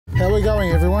How are we going,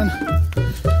 everyone?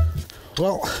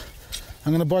 Well,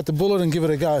 I'm going to bite the bullet and give it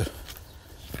a go.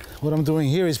 What I'm doing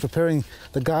here is preparing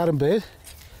the garden bed,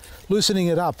 loosening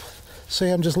it up. See,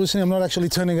 I'm just loosening, I'm not actually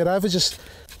turning it over, just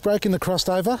breaking the crust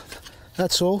over.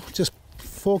 That's all, just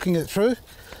forking it through.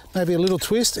 Maybe a little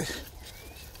twist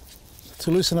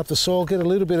to loosen up the soil, get a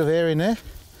little bit of air in there.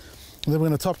 And then we're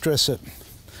going to top dress it.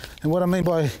 And what I mean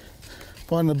by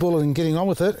biting the bullet and getting on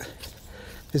with it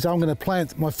is I'm going to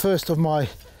plant my first of my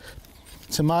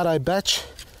tomato batch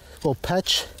or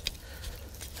patch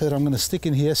that I'm going to stick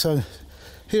in here. So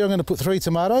here I'm going to put 3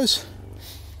 tomatoes,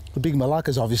 the big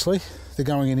Malakas obviously. They're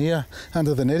going in here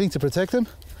under the netting to protect them.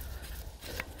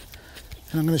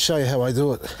 And I'm going to show you how I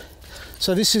do it.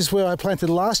 So this is where I planted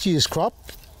last year's crop.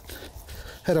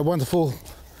 Had a wonderful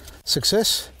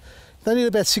success. They need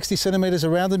about 60 centimetres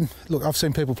around them. Look, I've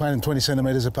seen people planting 20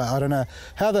 centimetres apart. I don't know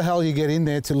how the hell you get in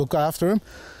there to look after them,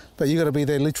 but you've got to be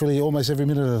there literally almost every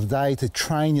minute of the day to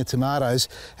train your tomatoes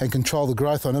and control the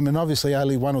growth on them, and obviously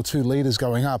only 1 or 2 litres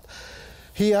going up.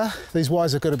 Here, these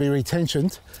wires have got to be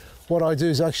retensioned. What I do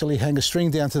is actually hang a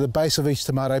string down to the base of each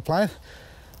tomato plant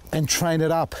and train it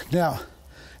up. Now,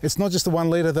 it's not just the 1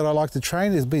 litre that I like to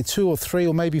train, it'll be 2 or 3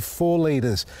 or maybe 4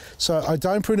 litres. So I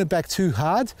don't prune it back too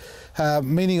hard,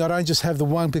 meaning I don't just have the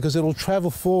one, because it'll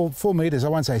travel 4 metres, I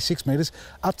won't say 6 metres,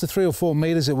 up to 3 or 4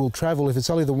 metres it will travel if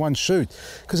it's only the one shoot.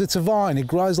 Because it's a vine, it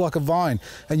grows like a vine,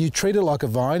 and you treat it like a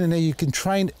vine, and then you can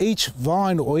train each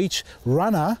vine or each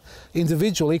runner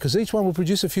individually, because each one will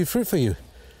produce a few fruit for you.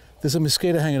 There's a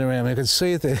mosquito hanging around me, I can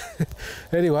see it there.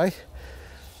 Anyway.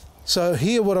 So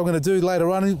here what I'm going to do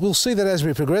later on, we'll see that as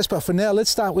we progress, but for now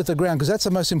let's start with the ground, because that's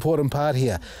the most important part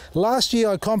here. Last year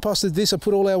I composted this, I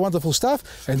put all our wonderful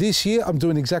stuff, and this year I'm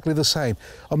doing exactly the same.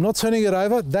 I'm not turning it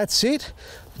over, that's it.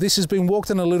 This has been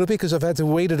walked in a little bit because I've had to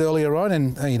weed it earlier on,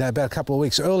 and about a couple of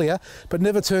weeks earlier, but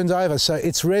never turned over, so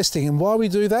it's resting. And why we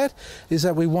do that is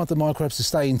that we want the microbes to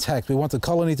stay intact. We want the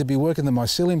colony to be working, the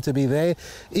mycelium to be there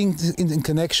in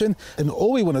connection, and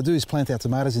all we want to do is plant our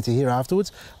tomatoes into here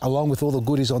afterwards, along with all the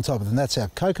goodies on top of them. That's our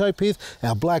cocoa pith,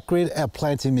 our black grit, our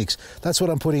planting mix. That's what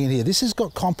I'm putting in here. This has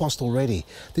got compost already.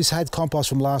 This had compost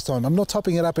from last time. I'm not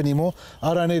topping it up anymore.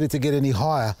 I don't need it to get any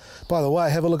higher. By the way,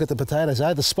 have a look at the potatoes.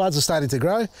 The spuds are starting to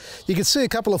grow. You can see a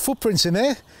couple of footprints in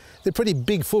there. They're pretty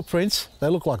big footprints. They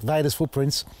look like Vader's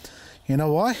footprints. You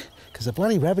know why? Because the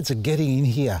bloody rabbits are getting in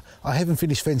here. I haven't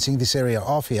finished fencing this area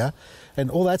off here,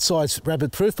 and all that side's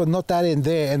rabbit proof, but not that end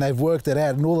there, and they've worked it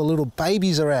out, and all the little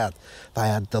babies are out. They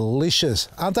are delicious.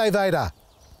 Aren't they, Vader?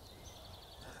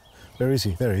 Where is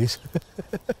he? There he is.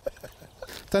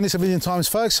 Done this a million times,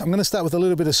 folks. I'm going to start with a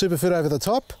little bit of superfood over the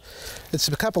top. It's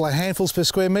a couple of handfuls per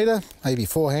square metre, maybe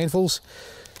 4 handfuls.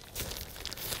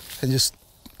 And just,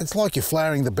 it's like you're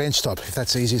flouring the bench top, if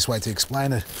that's the easiest way to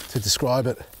explain it, to describe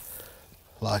it,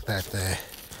 like that there.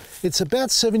 It's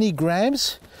about 70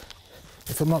 grams,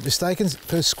 if I'm not mistaken,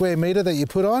 per square metre that you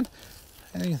put on.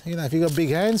 And, if you've got big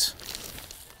hands,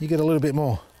 you get a little bit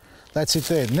more. That's it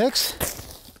there.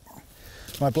 Next,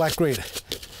 my black grit.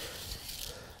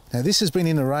 Now this has been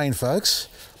in the rain, folks.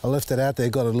 I left it out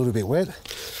there, got a little bit wet,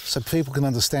 so people can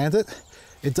understand it.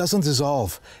 It doesn't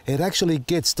dissolve. It actually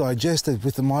gets digested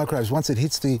with the microbes once it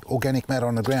hits the organic matter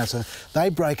on the ground. So they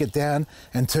break it down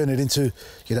and turn it into,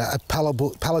 a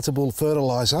palatable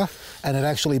fertilizer, and it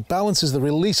actually balances the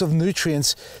release of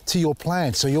nutrients to your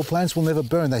plants. So your plants will never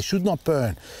burn. They should not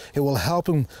burn. It will help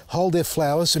them hold their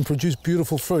flowers and produce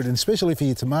beautiful fruit, and especially for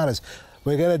your tomatoes.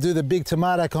 We're going to do the big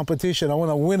tomato competition. I want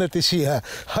to win it this year.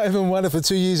 I haven't won it for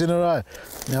 2 years in a row.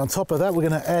 Now on top of that, we're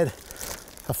going to add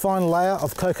a fine layer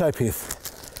of cocoa pith.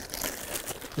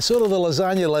 It's sort of the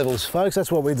lasagna levels, folks. That's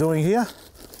what we're doing here,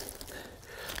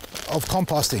 of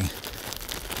composting.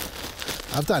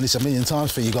 I've done this a million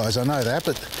times for you guys, I know that,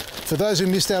 but for those who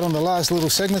missed out on the last little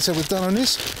segments that we've done on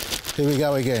this, here we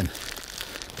go again.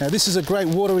 Now this is a great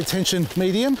water retention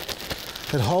medium.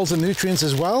 It holds the nutrients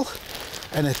as well,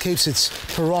 and it keeps its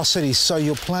porosity so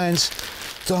your plants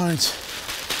don't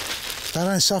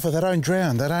suffer, they don't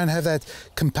drown, they don't have that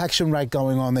compaction rate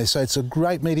going on there. So it's a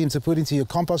great medium to put into your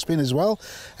compost bin as well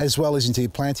as into your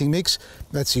planting mix.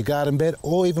 That's your garden bed,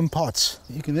 or even pots.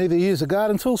 You can either use the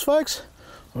garden tools, folks,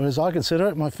 or as I consider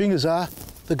it, my fingers are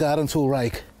the garden tool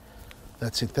rake.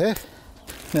 That's it there.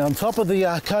 Now on top of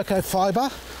the cocoa fibre,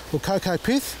 or cocoa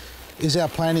pith, is our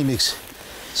planting mix.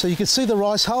 So you can see the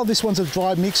rice hull. This one's a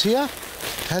dry mix here.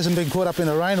 Hasn't been caught up in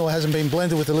the rain, or hasn't been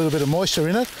blended with a little bit of moisture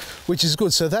in it, which is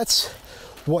good. So that's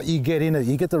what you get in it.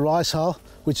 You get the rice hull,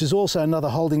 which is also another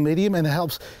holding medium, and it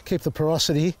helps keep the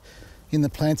porosity in the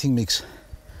planting mix.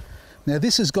 Now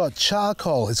this has got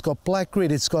charcoal, it's got black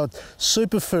grit, it's got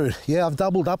superfood. Yeah, I've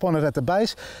doubled up on it at the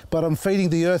base, but I'm feeding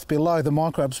the earth below, the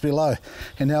microbes below.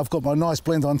 And now I've got my nice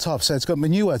blend on top. So it's got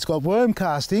manure, it's got worm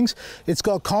castings, it's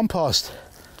got compost.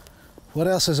 What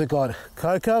else has it got?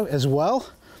 Cocoa as well.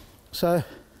 So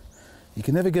you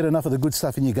can never get enough of the good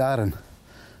stuff in your garden.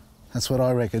 That's what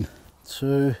I reckon.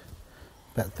 2,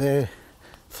 about there,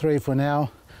 3 for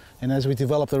now. And as we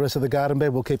develop the rest of the garden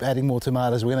bed, we'll keep adding more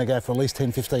tomatoes. We're going to go for at least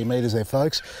 10, 15 metres there,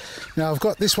 folks. Now I've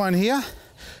got this one here.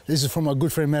 This is from my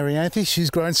good friend Marianthe. She's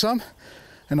grown some,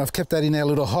 and I've kept that in our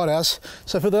little hothouse.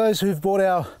 So for those who've bought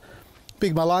our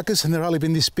big Malakas and they've only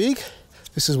been this big,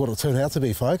 this is what it'll turn out to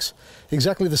be, folks.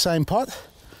 Exactly the same pot.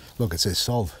 Look, it says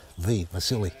sold the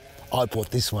Vasily. I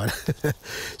bought this one.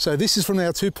 So this is from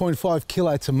our 2.5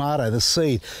 kilo tomato, the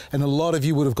seed, and a lot of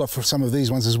you would have got for some of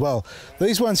these ones as well.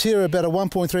 These ones here are about a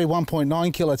 1.3,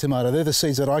 1.9 kilo tomato. They're the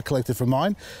seeds that I collected from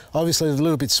mine. Obviously a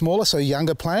little bit smaller, so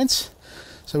younger plants.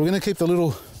 So we're going to keep the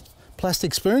little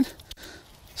plastic spoon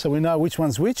so we know which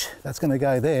one's which. That's going to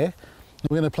go there.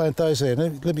 We're going to plant those there.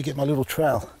 Let me get my little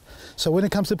trowel. So when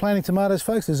it comes to planting tomatoes,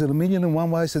 folks, there's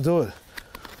 1,000,001 ways to do it.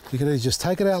 You can either just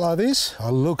take it out like this.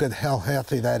 Oh, look at how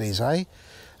healthy that is, eh?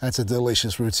 That's a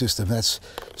delicious root system. That's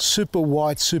super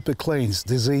white, super clean,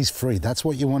 disease-free. That's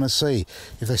what you want to see.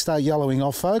 If they start yellowing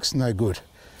off, folks, no good.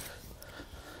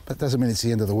 But doesn't mean it's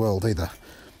the end of the world either.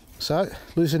 So,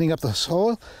 loosening up the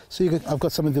soil. So I've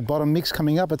got some of the bottom mix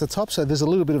coming up at the top, so there's a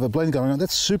little bit of a blend going on.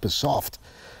 That's super soft.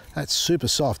 That's super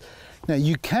soft. Now,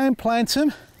 you can plant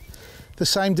them the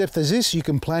same depth as this. You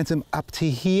can plant them up to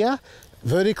here.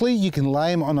 Vertically, you can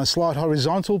lay them on a slight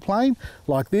horizontal plane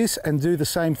like this and do the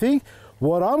same thing.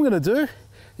 What I'm going to do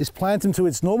is plant them to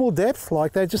its normal depth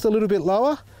like that, just a little bit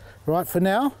lower, right, for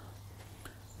now.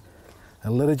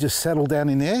 And let it just settle down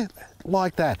in there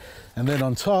like that. And then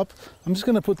on top, I'm just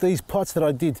going to put these pots that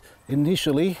I did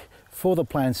initially for the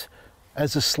plants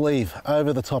as a sleeve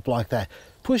over the top like that.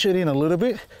 Push it in a little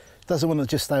bit. Doesn't want to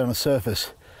just stay on the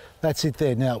surface. That's it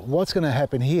there. Now, what's going to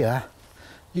happen here,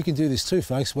 you can do this too,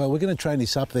 folks. Well, we're going to train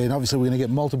this up there, and obviously we're going to get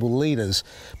multiple litres.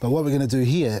 But what we're going to do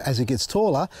here, as it gets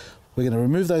taller, we're going to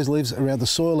remove those leaves around the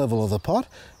soil level of the pot,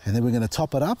 and then we're going to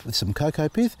top it up with some cocoa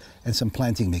pith and some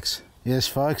planting mix. Yes,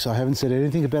 folks, I haven't said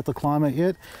anything about the climate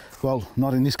yet. Well,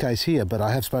 not in this case here, but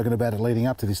I have spoken about it leading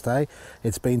up to this day.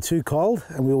 It's been too cold,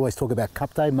 and we always talk about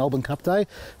Cup Day, Melbourne Cup Day.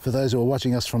 For those who are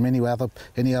watching us from any other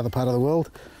part of the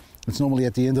world, it's normally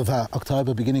at the end of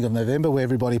October, beginning of November, where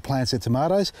everybody plants their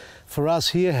tomatoes. For us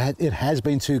here, it has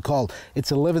been too cold.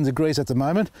 It's 11 degrees at the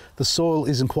moment. The soil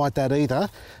isn't quite that either.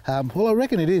 Well, I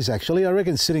reckon it is actually. I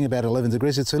reckon it's sitting about 11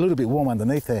 degrees. It's a little bit warm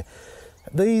underneath there.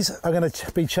 These are going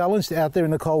to be challenged out there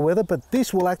in the cold weather, but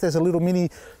this will act as a little mini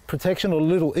protection or a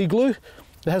little igloo.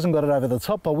 It hasn't got it over the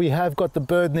top, but we have got the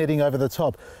bird netting over the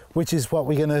top, which is what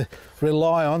we're going to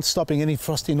rely on, stopping any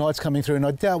frosty nights coming through, and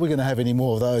I doubt we're going to have any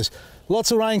more of those. Lots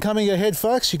of rain coming ahead,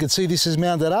 folks. You can see this is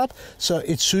mounded up, so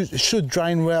it should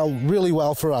drain really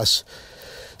well for us.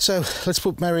 So let's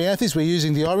put Marianthe's. We're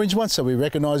using the orange one, so we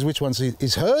recognise which one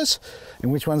is hers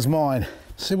and which one's mine.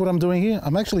 See what I'm doing here?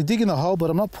 I'm actually digging a hole,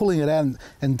 but I'm not pulling it out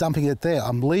and dumping it there.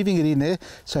 I'm leaving it in there,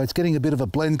 so it's getting a bit of a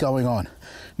blend going on.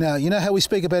 Now, you know how we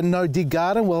speak about no dig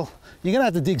garden? Well, you're going to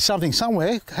have to dig something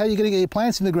somewhere. How are you going to get your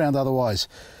plants in the ground otherwise?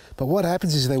 But what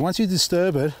happens is that once you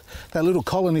disturb it, that little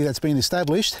colony that's been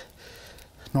established,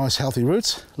 nice healthy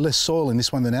roots, less soil in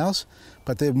this one than ours,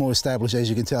 but they're more established. As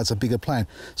you can tell, it's a bigger plant.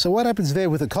 So what happens there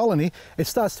with a colony, it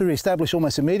starts to re-establish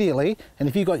almost immediately, and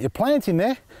if you've got your plant in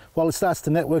there, well, it starts to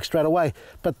network straight away.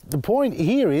 But the point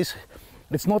here is,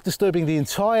 it's not disturbing the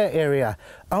entire area,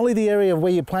 only the area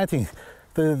where you're planting.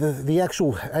 The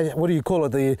actual, what do you call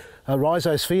it, the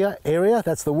rhizosphere area,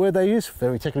 that's the word they use,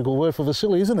 very technical word for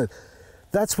Vasily, isn't it?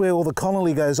 That's where all the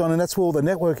colony goes on, and that's where all the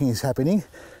networking is happening,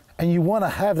 and you want to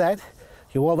have that.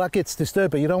 Well, that gets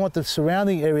disturbed, but you don't want the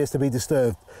surrounding areas to be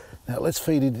disturbed. Now let's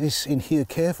feed this in here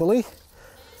carefully.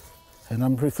 And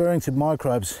I'm referring to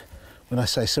microbes when I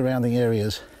say surrounding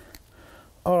areas.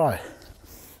 All right,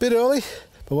 bit early,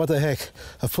 but what the heck?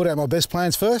 I've put out my best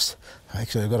plants first.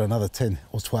 Actually, I've got another 10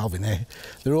 or 12 in there.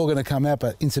 They're all going to come out,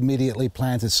 but intermediately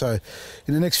planted. So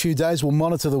in the next few days, we'll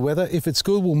monitor the weather. If it's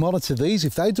good, we'll monitor these.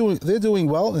 If they're doing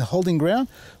well and holding ground,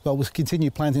 well, we'll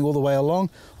continue planting all the way along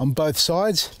on both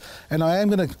sides. And I am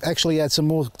going to actually add some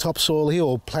more topsoil here,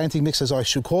 or planting mix as I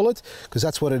should call it, because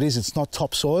that's what it is. It's not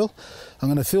topsoil. I'm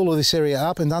going to fill all this area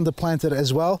up and underplant it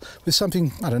as well with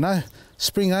something, I don't know,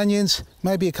 spring onions,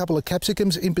 maybe a couple of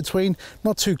capsicums in between,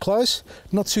 not too close,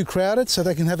 not too crowded, so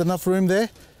they can have enough room there.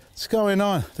 What's going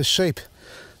on? The sheep.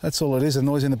 That's all it is, the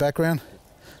noise in the background.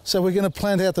 So we're going to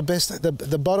plant out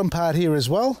the bottom part here as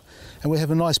well, and we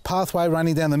have a nice pathway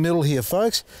running down the middle here,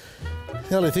 folks.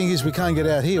 The only thing is we can't get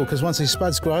out here because once these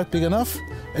spuds grow big enough,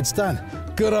 it's done.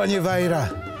 Good on you, Vader.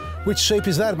 Which sheep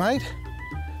is that, mate?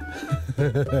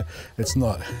 It's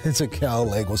not. It's a cow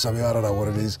leg or something. I don't know what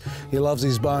it is. He loves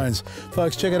his bones.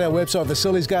 Folks, check out our website,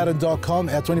 vasilisgarden.com.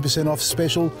 Our 20% off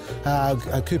special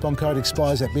coupon code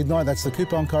expires at midnight. That's the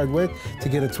coupon code word to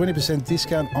get a 20%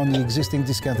 discount on the existing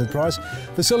discounted price.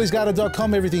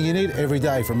 Vasilisgarden.com, everything you need every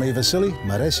day. From me, Vasili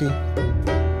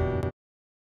Maresi.